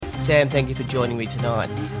Sam, thank you for joining me tonight.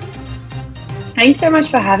 Thanks so much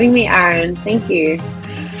for having me, Aaron. Thank you.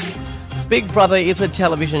 Big Brother is a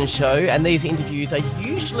television show, and these interviews are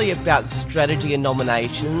usually about strategy and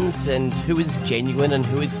nominations and who is genuine and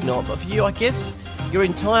who is not. But for you, I guess, your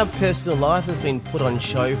entire personal life has been put on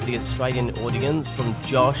show for the Australian audience, from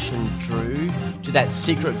Josh and Drew to that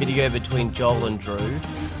secret video between Joel and Drew.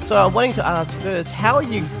 So I'm wanting to ask first, how are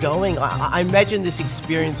you going? I imagine this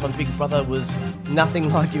experience on Big Brother was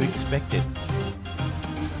nothing like you expected.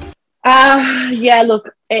 Yeah, look,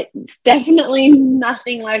 it's definitely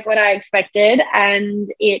nothing like what I expected, and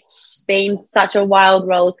it's been such a wild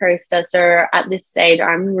roller coaster. So at this stage,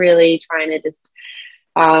 I'm really trying to just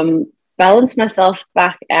balance myself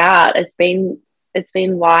back out. It's been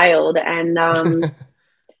wild, and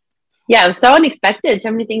yeah, it was so unexpected. So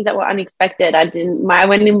many things that were unexpected. I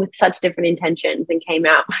went in with such different intentions and came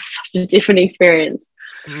out with such a different experience.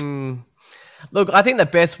 Look, I think the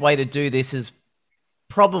best way to do this is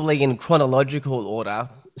probably in chronological order.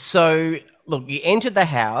 So, look, you entered the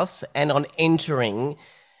house, and on entering,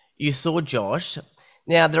 you saw Josh.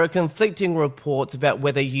 Now, there are conflicting reports about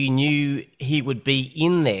whether you knew he would be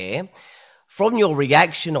in there. From your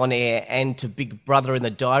reaction on air and to Big Brother in the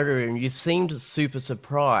diary room, you seemed super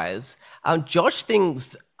surprised. Josh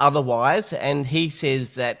thinks otherwise, and he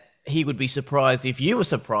says that he would be surprised if you were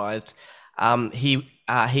surprised.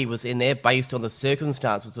 He was in there based on the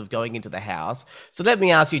circumstances of going into the house. So let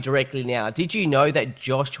me ask you directly now, did you know that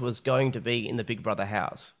Josh was going to be in the Big Brother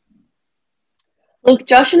house? Look,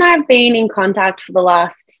 Josh and I have been in contact for the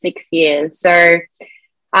last 6 years. So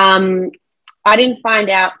I didn't find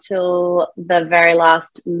out till the very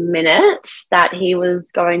last minute that he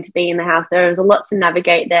was going to be in the house. There was a lot to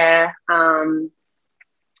navigate there.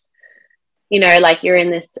 You know, like you're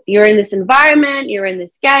in this environment, you're in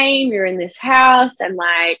this game, you're in this house, and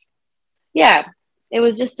like, yeah, it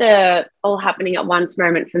was just a all happening at once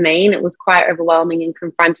moment for me, and it was quite overwhelming and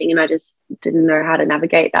confronting, and I just didn't know how to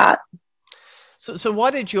navigate that. So why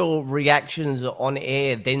did your reactions on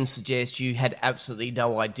air then suggest you had absolutely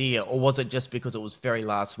no idea, or was it just because it was very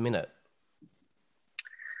last minute?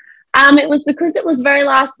 It was because it was very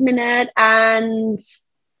last minute, and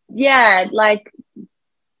yeah, like,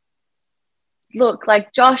 look,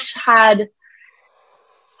 like Josh had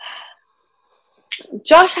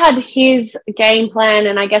his game plan,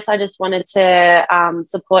 and I guess I just wanted to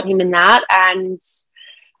support him in that. And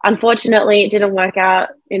unfortunately, it didn't work out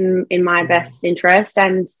in my best interest,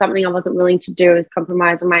 and something I wasn't willing to do is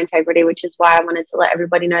compromise on my integrity, which is why I wanted to let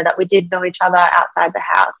everybody know that we did know each other outside the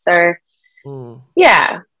house. So,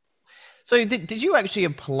 yeah. So did you actually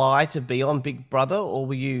apply to be on Big Brother, or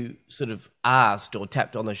were you sort of asked or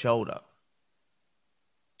tapped on the shoulder?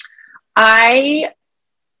 I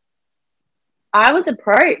was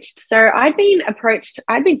approached. So I'd been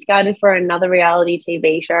scouted for another reality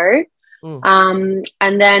TV show. And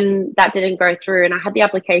then that didn't go through, and I had the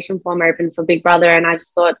application form open for Big Brother, and I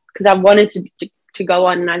just thought, because I wanted to go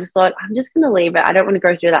on, and I just thought, I'm just going to leave it. I don't want to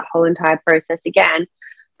go through that whole entire process again.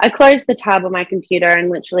 I closed the tab on my computer, and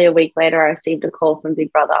literally a week later I received a call from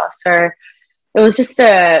Big Brother. So it was just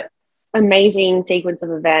a amazing sequence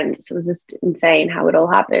of events. It was just insane how it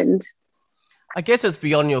all happened. I guess it's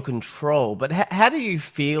beyond your control, but how do you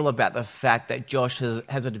feel about the fact that Josh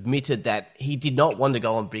has admitted that he did not want to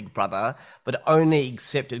go on Big Brother, but only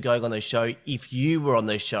accepted going on the show if you were on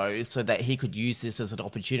the show, so that he could use this as an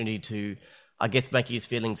opportunity to, I guess, make his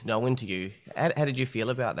feelings known to you? How did you feel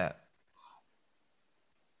about that?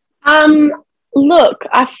 Look,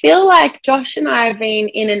 I feel like Josh and I have been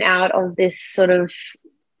in and out of this sort of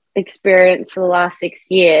experience for the last 6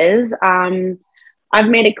 years. I've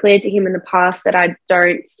made it clear to him in the past that I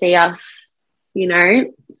don't see us, you know,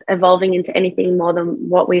 evolving into anything more than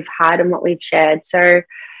what we've had and what we've shared. So,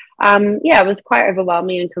 yeah, it was quite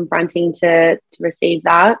overwhelming and confronting to receive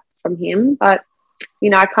that from him. But, you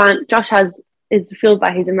know, Josh is fueled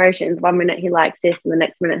by his emotions. One minute he likes this and the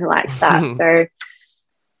next minute he likes that. So,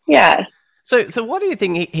 yeah. So what do you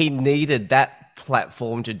think he needed that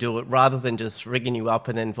platform to do it, rather than just ringing you up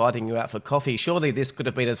and inviting you out for coffee? Surely this could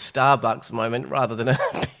have been a Starbucks moment rather than a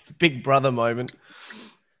Big Brother moment.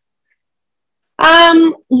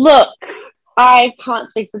 Look, I can't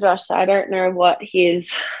speak for Josh, so I don't know what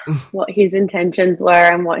his intentions were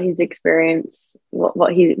and what his experience,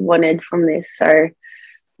 what he wanted from this. So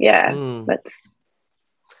yeah,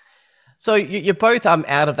 So you're both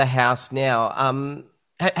out of the house now.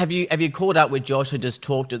 Have you caught up with Josh or just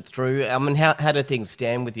talked it through? I mean, how do things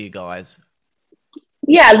stand with you guys?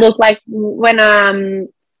 Yeah, look, like when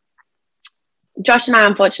Josh and I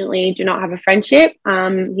unfortunately do not have a friendship.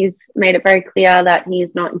 He's made it very clear that he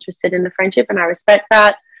is not interested in the friendship, and I respect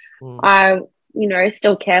that. Mm. I,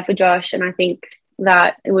 still care for Josh, and I think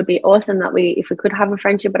that it would be awesome that if we could have a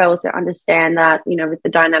friendship, but I also understand that, with the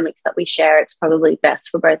dynamics that we share, it's probably best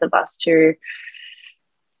for both of us to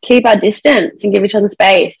keep our distance and give each other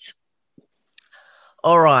space.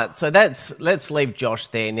 All right, so let's leave Josh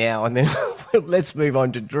there now, and then let's move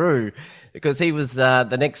on to Drew, because he was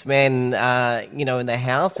the next man, in the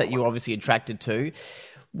house that you were obviously attracted to.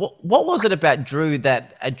 What was it about Drew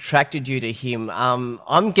that attracted you to him?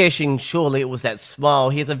 I'm guessing surely it was that smile.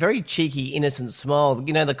 He has a very cheeky, innocent smile.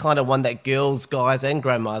 The kind of one that girls, guys, and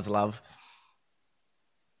grandmas love.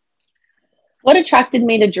 What attracted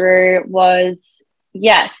me to Drew was,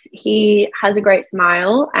 yes, he has a great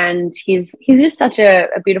smile and he's just such a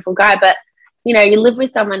beautiful guy. But you live with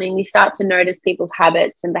someone and you start to notice people's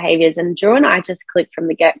habits and behaviors. And Drew and I just clicked from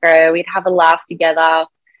the get go. We'd have a laugh together.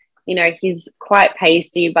 He's quite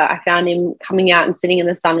pasty, but I found him coming out and sitting in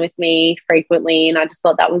the sun with me frequently. And I just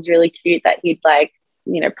thought that was really cute that he'd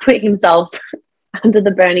put himself under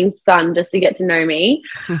the burning sun just to get to know me.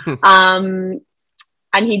 And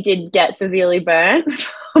he did get severely burnt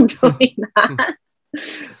from doing that,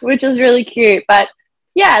 which was really cute. But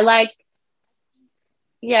yeah,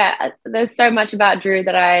 there's so much about Drew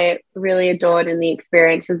that I really adored in the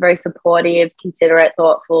experience. He was very supportive, considerate,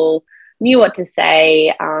 thoughtful, knew what to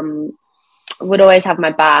say, would always have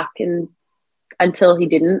my back, and until he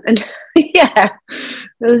didn't. And yeah, it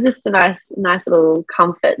was just a nice little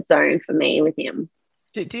comfort zone for me with him.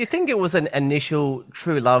 Do you think it was an initial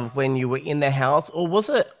true love when you were in the house, or was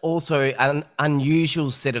it also an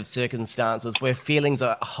unusual set of circumstances where feelings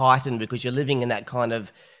are heightened because you're living in that kind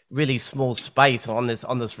of really small space on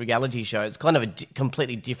this reality show? It's kind of a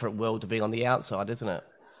completely different world to be on the outside, isn't it?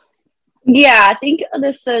 Yeah, I think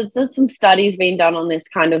there's some studies being done on this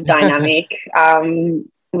kind of dynamic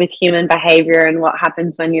with human behavior and what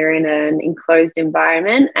happens when you're in an enclosed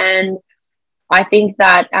environment. And I think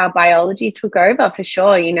that our biology took over for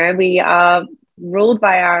sure. We are ruled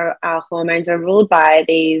by our hormones, are ruled by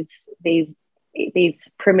these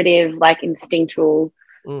primitive, instinctual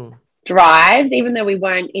drives. Even though we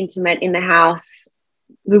weren't intimate in the house,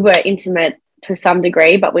 we were intimate to some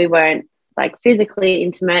degree, but we weren't physically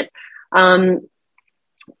intimate. I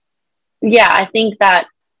think that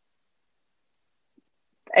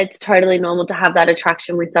it's totally normal to have that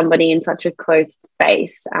attraction with somebody in such a closed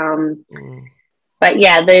space. But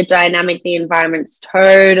yeah, the dynamic, the environment's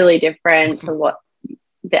totally different to what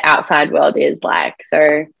the outside world is like.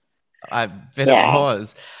 So I bet it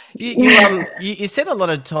was. You said a lot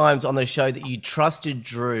of times on the show that you trusted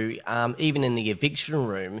Drew, even in the eviction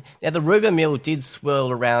room. Now, the rumour mill did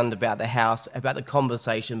swirl around about the house, about the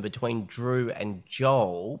conversation between Drew and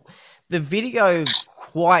Joel. The video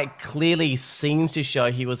quite clearly seems to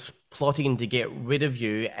show he was plotting to get rid of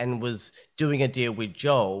you and was doing a deal with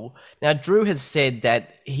Joel. Now, Drew has said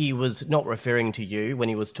that he was not referring to you when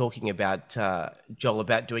he was talking about Joel,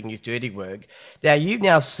 about doing his dirty work. Now, you've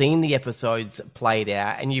now seen the episodes played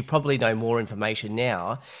out and you probably know more information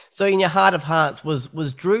now. So in your heart of hearts,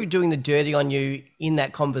 was Drew doing the dirty on you in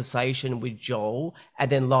that conversation with Joel and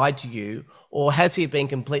then lied to you, or has he been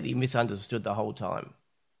completely misunderstood the whole time?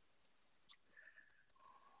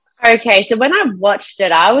 Okay, so when I watched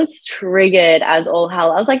it, I was triggered as all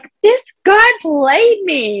hell. I was like, this guy played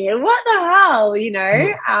me. What the hell,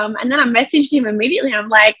 And then I messaged him immediately. I'm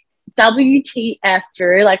like, WTF,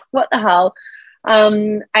 Drew? What the hell?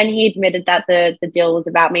 And he admitted that the deal was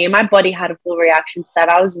about me. And my body had a full reaction to that.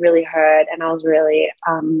 I was really hurt, and I was really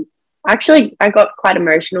actually, I got quite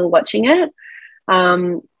emotional watching it.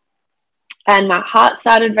 And my heart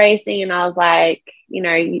started racing, and I was like,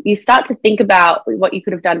 you start to think about what you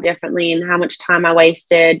could have done differently and how much time I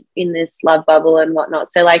wasted in this love bubble and whatnot.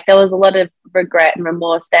 So there was a lot of regret and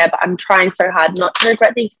remorse there, but I'm trying so hard not to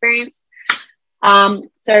regret the experience. So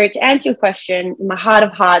to answer your question, in my heart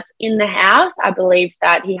of hearts, in the house, I believe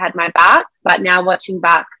that he had my back, but now watching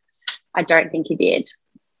back, I don't think he did.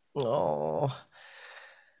 Oh,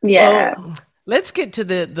 yeah. Well, let's get to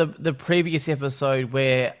the previous episode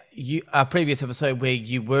where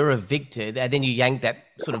you were evicted, and then you yanked that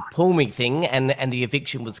sort of pull me thing, and the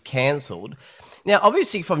eviction was cancelled. Now,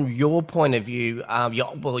 obviously, from your point of view,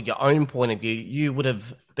 your own point of view, you would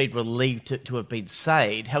have been relieved to have been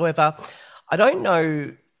saved. However, I don't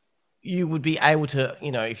know you would be able to,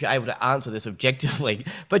 if you're able to answer this objectively,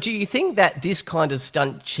 but do you think that this kind of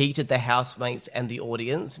stunt cheated the housemates and the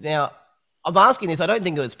audience? Now, I'm asking this, I don't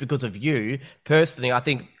think it was because of you personally. I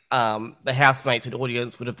think the housemates and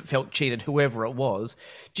audience would have felt cheated, whoever it was.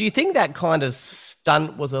 Do you think that kind of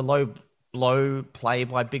stunt was a low blow play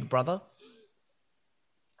by Big Brother?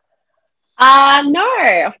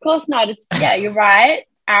 No, of course not. You're right.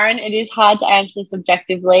 Aaron, it is hard to answer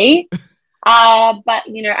subjectively. But,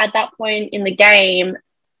 you know, at that point in the game,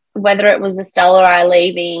 whether it was Estelle or I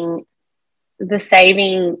leaving, the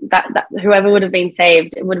saving that whoever would have been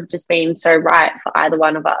saved, it would have just been so right for either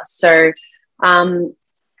one of us. So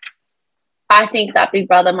I think that Big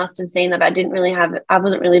Brother must have seen that I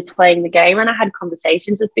wasn't really playing the game, and I had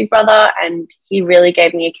conversations with Big Brother, and he really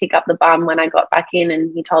gave me a kick up the bum when I got back in,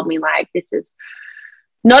 and he told me, like, this is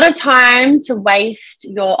not a time to waste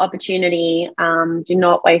your opportunity. Do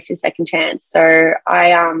not waste your second chance. So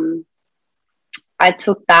I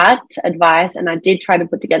took that advice and I did try to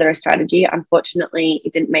put together a strategy. Unfortunately,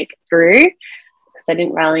 it didn't make it through because I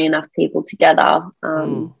didn't rally enough people together.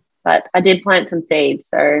 But I did plant some seeds.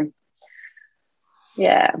 So,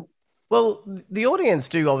 yeah. Well, the audience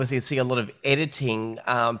do obviously see a lot of editing,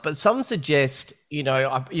 but some suggest, you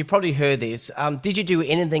know, you probably heard this. Did you do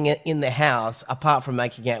anything in the house apart from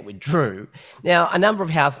making out with Drew? Now, a number of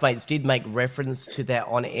housemates did make reference to that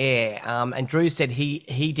on air, and Drew said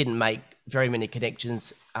he didn't make very many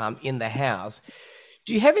connections in the house.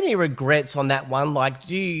 Do you have any regrets on that one? Like,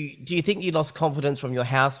 do you think you lost confidence from your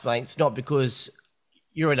housemates, not because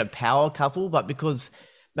you're in a power couple, but because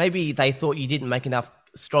maybe they thought you didn't make enough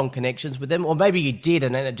strong connections with them, or maybe you did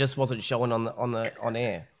and then it just wasn't showing on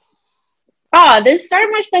air? Oh, there's so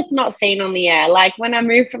much that's not seen on the air. Like when I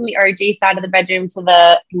moved from the OG side of the bedroom to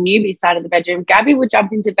the newbie side of the bedroom, Gabby would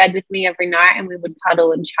jump into bed with me every night and we would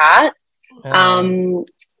cuddle and chat.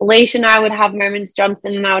 Leisha and I would have moments,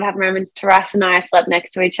 Johnson and I would have moments, Taras and I slept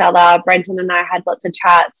next to each other, Brenton and I had lots of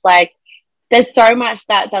chats. Like, there's so much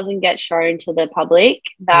that doesn't get shown to the public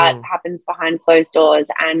that happens behind closed doors.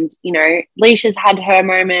 And, you know, Leisha's had her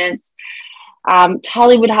moments.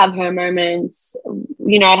 Tully would have her moments.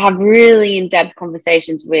 You know, I'd have really in-depth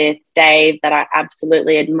conversations with Dave that I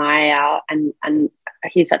absolutely admire. And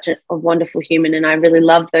he's such a wonderful human. And I really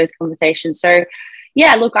loved those conversations. So,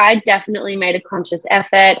 yeah, look, I definitely made a conscious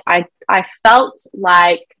effort. I felt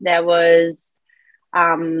like there was,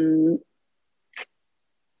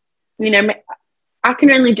 you know, I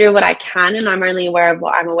can only do what I can and I'm only aware of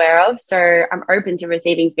what I'm aware of. So I'm open to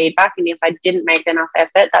receiving feedback. And if I didn't make enough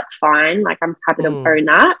effort, that's fine. Like, I'm happy to own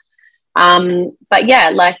that. But yeah,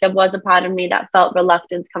 like there was a part of me that felt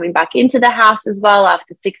reluctance coming back into the house as well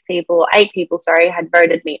after 8 people, had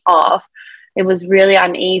voted me off. It was really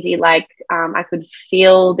uneasy. Like, I could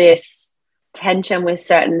feel this tension with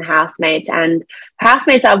certain housemates and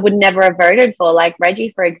housemates I would never have voted for. Like Reggie,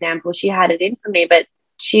 for example, she had it in for me, but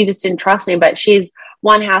she just didn't trust me. But she's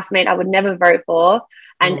one housemate I would never vote for.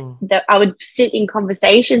 And I would sit in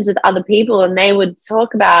conversations with other people and they would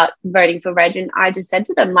talk about voting for Reg. And I just said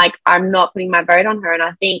to them, like, I'm not putting my vote on her. And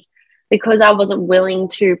I think because I wasn't willing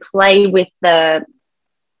to play with the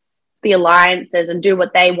alliances and do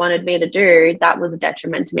what they wanted me to do, that was a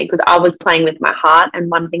detriment to me because I was playing with my heart.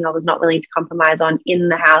 And one thing I was not willing to compromise on in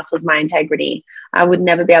the house was my integrity. I would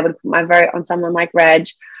never be able to put my vote on someone like Reg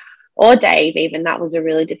or Dave even. That was a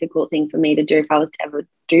really difficult thing for me to do if I was to ever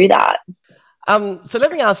do that. So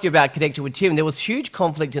let me ask you about connection with Tim. There was huge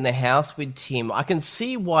conflict in the house with Tim. I can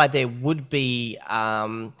see why there would be,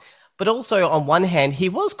 but also on one hand, he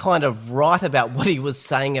was kind of right about what he was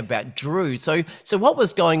saying about Drew. So what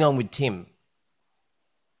was going on with Tim?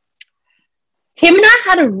 Tim and I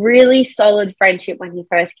had a really solid friendship when he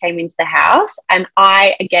first came into the house. And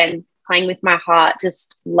I, again, playing with my heart,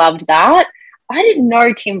 just loved that. I didn't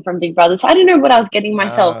know Tim from Big Brother, so I didn't know what I was getting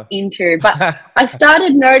myself into. But I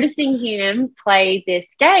started noticing him play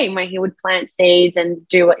this game where he would plant seeds and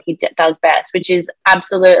do what he does best, which is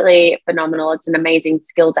absolutely phenomenal. It's an amazing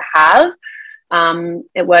skill to have.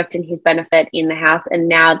 It worked in his benefit in the house. And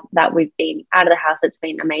now that we've been out of the house, it's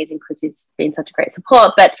been amazing because he's been such a great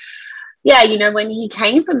support. But yeah, you know, when he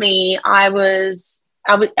came for me, I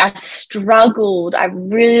struggled. I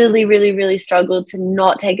really, really, really struggled to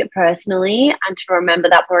not take it personally and to remember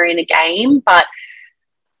that we're in a game. But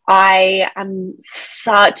I am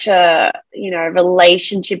such a, you know,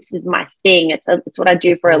 relationships is my thing. It's what I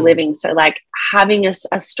do for a living. So like having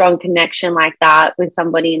a strong connection like that with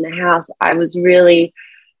somebody in the house, I was really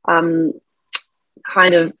kind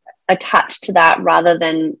of attached to that rather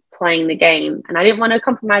than playing the game. And I didn't want to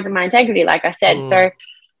compromise on my integrity, like I said. So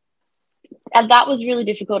and that was really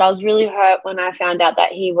difficult. I was really hurt when I found out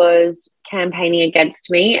that he was campaigning against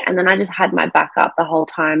me. And then I just had my back up the whole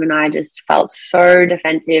time. And I just felt so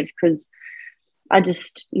defensive because I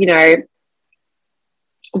just, you know,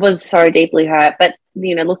 was so deeply hurt. But,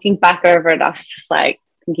 you know, looking back over it, I was just like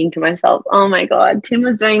thinking to myself, oh my God, Tim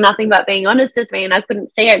was doing nothing but being honest with me. And I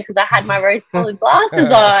couldn't see it because I had my rose-colored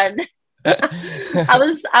glasses on. I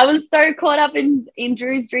was so caught up in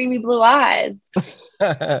Drew's dreamy blue eyes.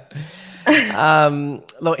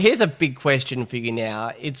 Look, here's a big question for you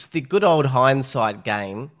now. It's the good old hindsight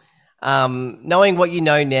game. Knowing what you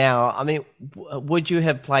know now, I mean, would you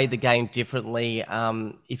have played the game differently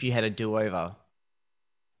if you had a do-over?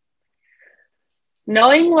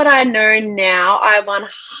 Knowing what I know now, I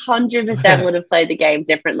 100% would have played the game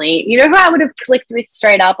differently. You know who I would have clicked with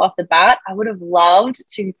straight up off the bat? I would have loved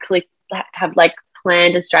to have like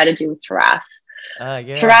planned a strategy with Taras.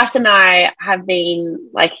 Yeah. Taras and I have been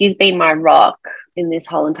like, he's been my rock in this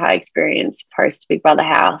whole entire experience post Big Brother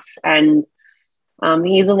House. And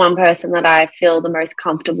he's the one person that I feel the most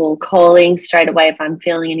comfortable calling straight away if I'm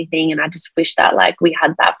feeling anything. And I just wish that like we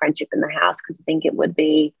had that friendship in the house, because I think it would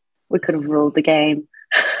be, we could have ruled the game.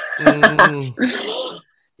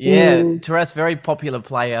 Yeah, Taras, very popular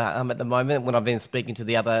player at the moment when I've been speaking to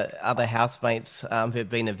the other housemates who've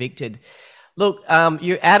been evicted. Look,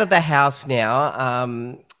 you're out of the house now.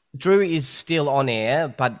 Drew is still on air,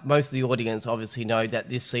 but most of the audience obviously know that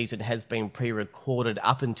this season has been pre-recorded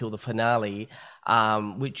up until the finale,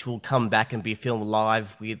 which will come back and be filmed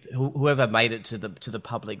live with whoever made it to the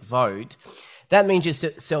public vote. That means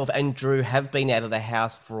yourself and Drew have been out of the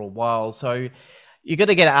house for a while, so you're going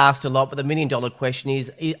to get asked a lot, but the $1 million question is,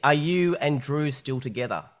 are you and Drew still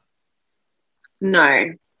together?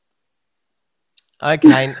 No.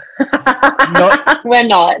 Okay. We're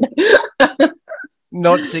not.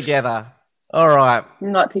 Not together. All right.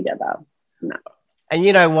 Not together. No. And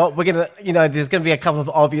you know what? We're going to, there's going to be a couple of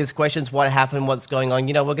obvious questions. What happened? What's going on?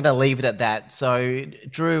 We're going to leave it at that. So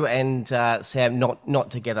Drew and Sam,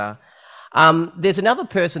 not together. There's another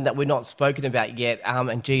person that we're not spoken about yet,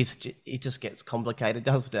 and geez, it just gets complicated,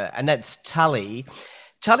 doesn't it? And that's Tully.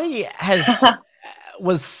 Tully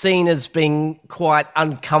was seen as being quite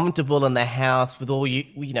uncomfortable in the house with all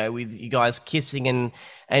with you guys kissing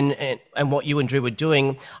and what you and Drew were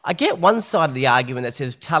doing. I get one side of the argument that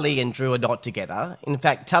says Tully and Drew are not together. In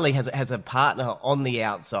fact, Tully has a partner on the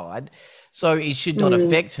outside, so it should not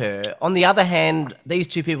affect her. On the other hand, these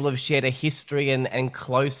two people have shared a history and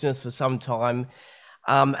closeness for some time.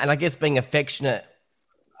 And I guess being affectionate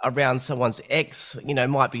around someone's ex,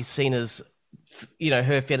 might be seen as,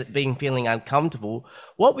 her feeling uncomfortable.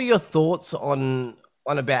 What were your thoughts on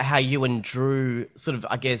about how you and Drew sort of,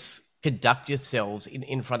 I guess, conduct yourselves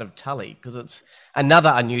in front of Tully? Because it's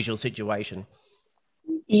another unusual situation.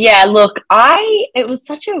 Yeah, look, it was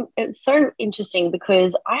so interesting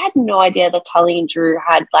because I had no idea that Tully and Drew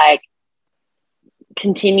had like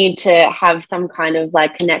continued to have some kind of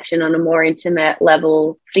like connection on a more intimate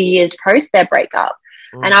level for years post their breakup.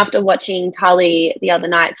 And after watching Tully the other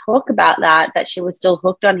night talk about that she was still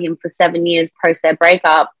hooked on him for 7 years post their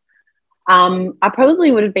breakup, I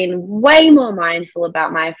probably would have been way more mindful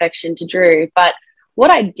about my affection to Drew. But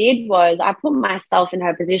what I did was I put myself in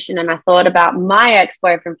her position and I thought about my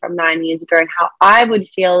ex-boyfriend from 9 years ago and how I would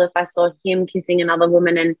feel if I saw him kissing another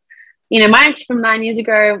woman. And, my ex from 9 years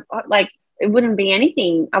ago, like, it wouldn't be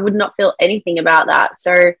anything. I would not feel anything about that.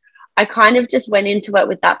 So I kind of just went into it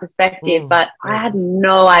with that perspective, but I had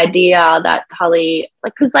no idea that Tully,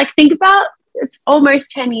 because think about, it's almost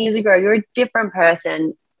 10 years ago. You're a different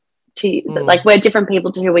person we're different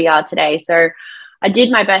people to who we are today. So I did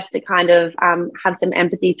my best to kind of have some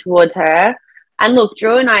empathy towards her. And look,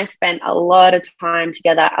 Drew and I spent a lot of time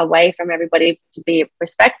together away from everybody to be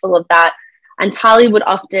respectful of that. And Tully would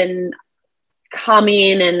often come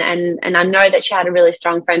in and I know that she had a really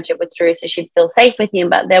strong friendship with Drew, so she'd feel safe with him.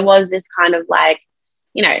 But there was this kind of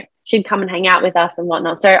she'd come and hang out with us and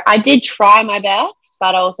whatnot. So I did try my best,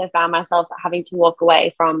 but I also found myself having to walk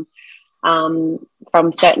away from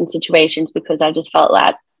certain situations because I just felt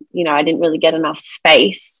that, I didn't really get enough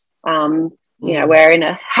space. We're in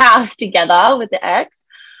a house together with the ex.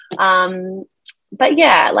 But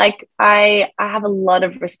yeah, I have a lot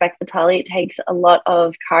of respect for Tully. It takes a lot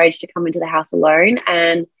of courage to come into the house alone.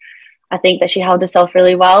 And I think that she held herself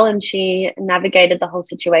really well and she navigated the whole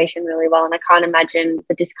situation really well. And I can't imagine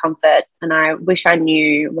the discomfort. And I wish I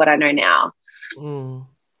knew what I know now.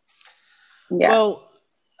 Yeah. Well,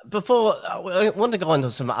 before I want to go on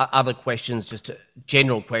to some other questions, just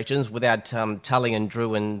general questions without Tully and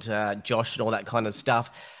Drew and Josh and all that kind of stuff.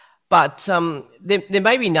 But there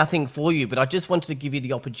may be nothing for you, but I just wanted to give you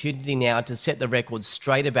the opportunity now to set the record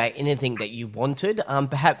straight about anything that you wanted.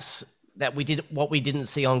 Perhaps that we did what we didn't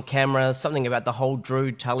see on camera, something about the whole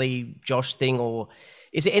Drew, Tully, Josh thing, or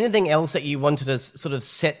is there anything else that you wanted to sort of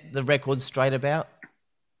set the record straight about?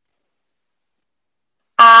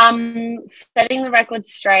 Setting the record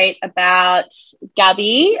straight about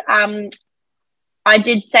Gabby. I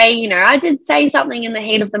did say something in the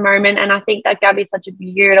heat of the moment. And I think that Gabby's such a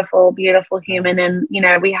beautiful, beautiful human. And,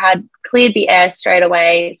 we had cleared the air straight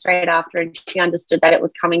away, straight after. And she understood that it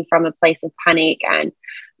was coming from a place of panic and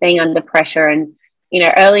being under pressure. And,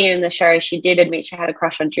 earlier in the show, she did admit she had a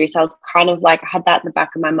crush on Drew. So I was kind of like, I had that in the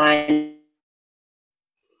back of my mind.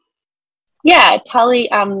 Yeah, Gabby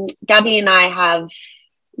and I have,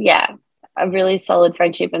 a really solid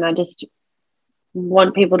friendship. And I just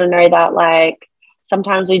want people to know that, like,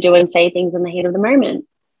 sometimes we do and say things in the heat of the moment.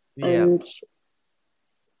 Yeah. And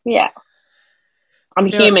I'm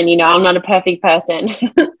human, I'm not a perfect person.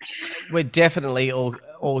 We're definitely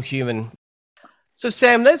all human. So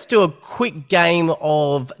Sam, let's do a quick game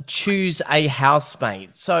of choose a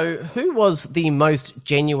housemate. So who was the most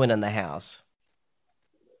genuine in the house?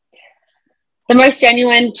 The most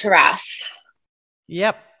genuine, Taras.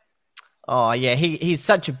 Yep. Oh, yeah, he's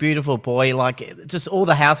such a beautiful boy. Like, just all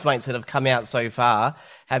the housemates that have come out so far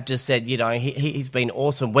have just said, he's been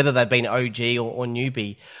awesome, whether they've been OG or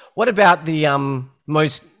newbie. What about the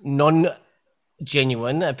most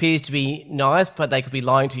non-genuine? Appears to be nice, but they could be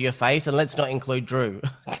lying to your face, and let's not include Drew.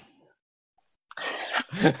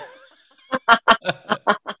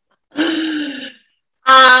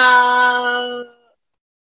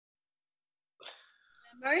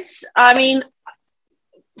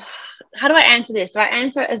 How do I answer this? Do I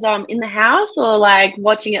answer it as in the house or like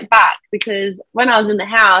watching it back? Because when I was in the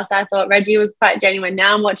house, I thought Reggie was quite genuine.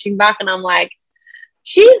 Now I'm watching back and I'm like,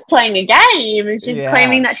 she's playing a game and she's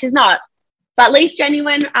claiming that she's not. But least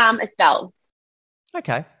genuine, Estelle.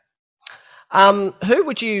 Okay. Who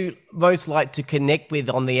would you most like to connect with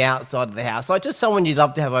on the outside of the house? Like just someone you'd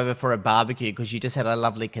love to have over for a barbecue because you just had a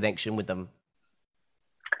lovely connection with them.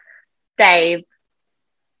 Dave.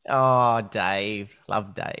 Oh, Dave.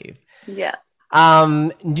 Love Dave. Yeah.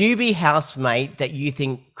 Newbie housemate that you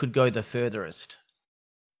think could go the furthest?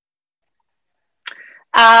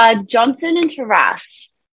 Johnson and Taras.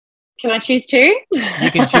 Can I choose two? You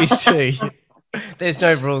can choose two. There's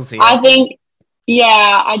no rules here. I think,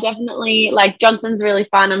 I definitely like Johnson's really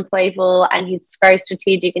fun and playful and he's very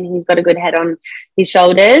strategic and he's got a good head on his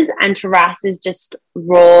shoulders. And Taras is just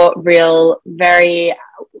raw, real, very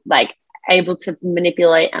like able to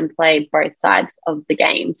manipulate and play both sides of the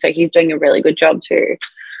game. So he's doing a really good job too.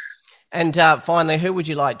 And finally, who would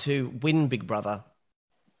you like to win Big Brother?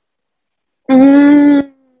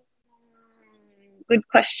 Good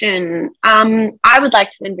question. I would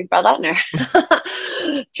like to win Big Brother. No,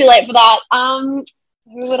 too late for that. Who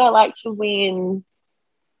would I like to win?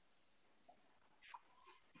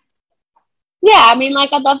 Yeah,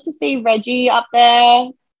 I'd love to see Reggie up there.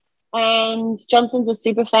 And Johnson's a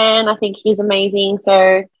super fan. I think he's amazing.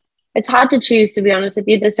 So it's hard to choose, to be honest with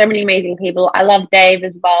you. There's so many amazing people. I love Dave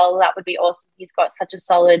as well. That would be awesome. He's got such a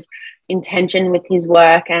solid intention with his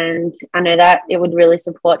work. And I know that it would really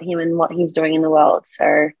support him and what he's doing in the world.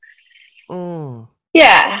 So,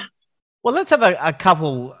 yeah. Well, let's have a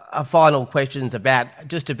couple of final questions about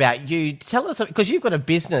you. Tell us, because you've got a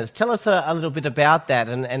business, tell us a little bit about that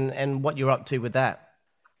and what you're up to with that.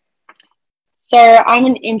 So I'm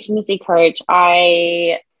an intimacy coach.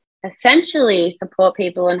 I essentially support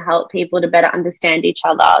people and help people to better understand each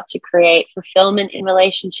other, to create fulfillment in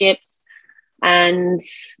relationships and,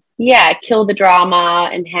 kill the drama,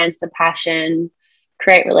 enhance the passion,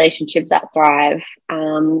 create relationships that thrive.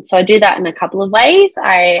 So I do that in a couple of ways.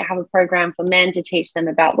 I have a program for men to teach them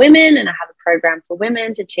about women, and I have a program for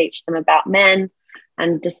women to teach them about men,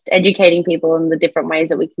 and just educating people in the different ways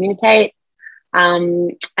that we communicate.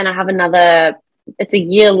 And I have it's a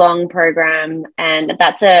year-long program, and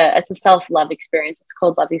it's a self-love experience. It's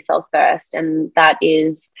called Love Yourself First. And that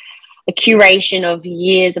is a curation of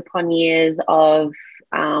years upon years of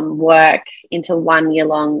work into 1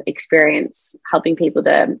 year-long experience, helping people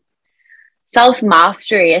to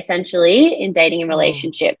self-mastery essentially in dating and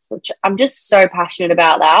relationships, which I'm just so passionate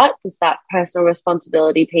about that, just that personal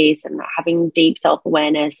responsibility piece and having deep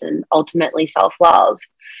self-awareness and ultimately self-love.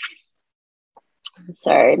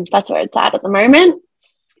 So that's where it's at the moment.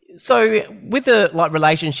 So with the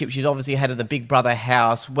relationships you've obviously had in the Big Brother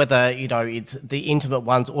house, whether, it's the intimate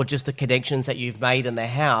ones or just the connections that you've made in the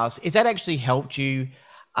house, is that actually helped you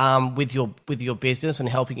with your business and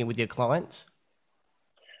helping you with your clients?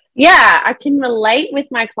 Yeah, I can relate with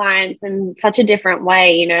my clients in such a different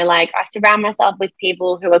way. I surround myself with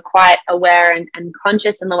people who are quite aware and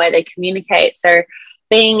conscious in the way they communicate. So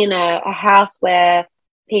being in a house where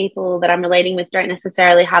people that I'm relating with don't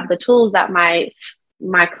necessarily have the tools that my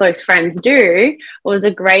close friends do was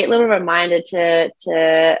a great little reminder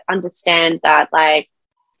to understand that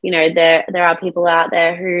there are people out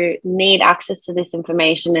there who need access to this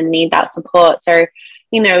information and need that support. So,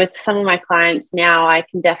 with some of my clients now, I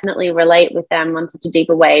can definitely relate with them on such a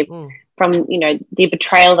deeper way from, the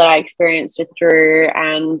betrayal that I experienced with Drew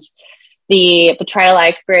and the betrayal I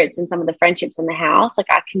experienced in some of the friendships in the house. Like,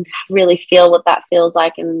 I can really feel what that feels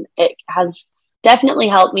like. And it has definitely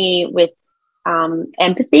helped me with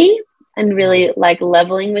empathy and really like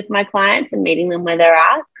leveling with my clients and meeting them where they're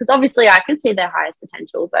at. Because obviously I can see their highest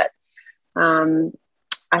potential, but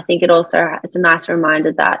I think it's a nice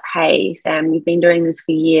reminder that, hey, Sam, you've been doing this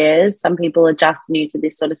for years. Some people are just new to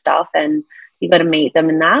this sort of stuff and you got to meet them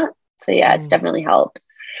in that. So yeah, it's definitely helped.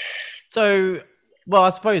 So, well, I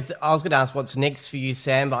suppose I was going to ask what's next for you,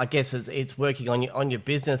 Sam, but I guess it's working on your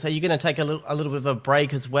business. Are you going to take a little bit of a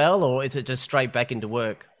break as well, or is it just straight back into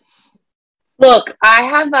work? Look, I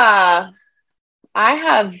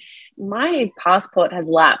have my passport has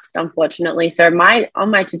lapsed, unfortunately. So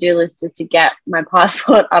on my to-do list is to get my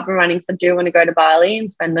passport up and running. So I do want to go to Bali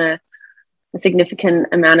and spend a significant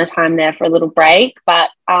amount of time there for a little break.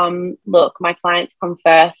 But look, my clients come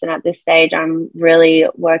first, and at this stage, I'm really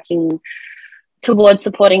working towards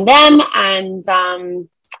supporting them. And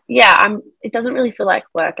it doesn't really feel like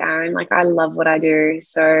work, Aaron. Like, I love what I do.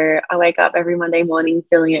 So I wake up every Monday morning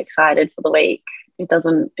feeling excited for the week. It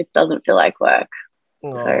doesn't feel like work.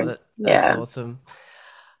 Oh, so that's awesome.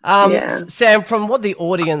 Sam, from what the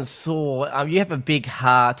audience saw, you have a big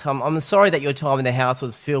heart. I'm sorry that your time in the house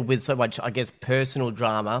was filled with so much, I guess, personal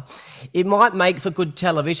drama. It might make for good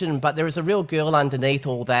television, but there is a real girl underneath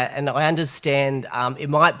all that. And I understand it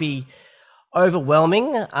might be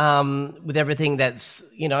overwhelming with everything that's,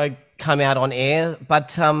 come out on air.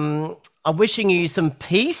 But I'm wishing you some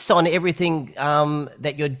peace on everything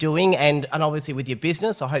that you're doing and obviously with your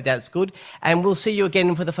business. I hope that's good. And we'll see you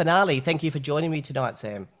again for the finale. Thank you for joining me tonight,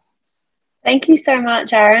 Sam. Thank you so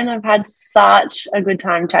much, Aaron. I've had such a good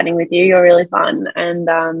time chatting with you. You're really fun. And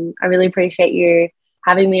I really appreciate you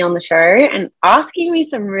having me on the show and asking me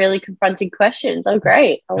some really confronting questions. Oh,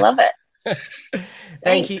 great. I love it.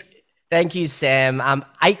 Thank you. Thank you, Sam.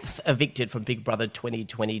 8th evicted from Big Brother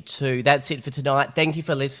 2022. That's it for tonight. Thank you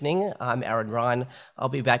for listening. I'm Aaron Ryan. I'll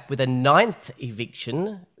be back with a 9th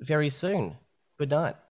eviction very soon. Good night.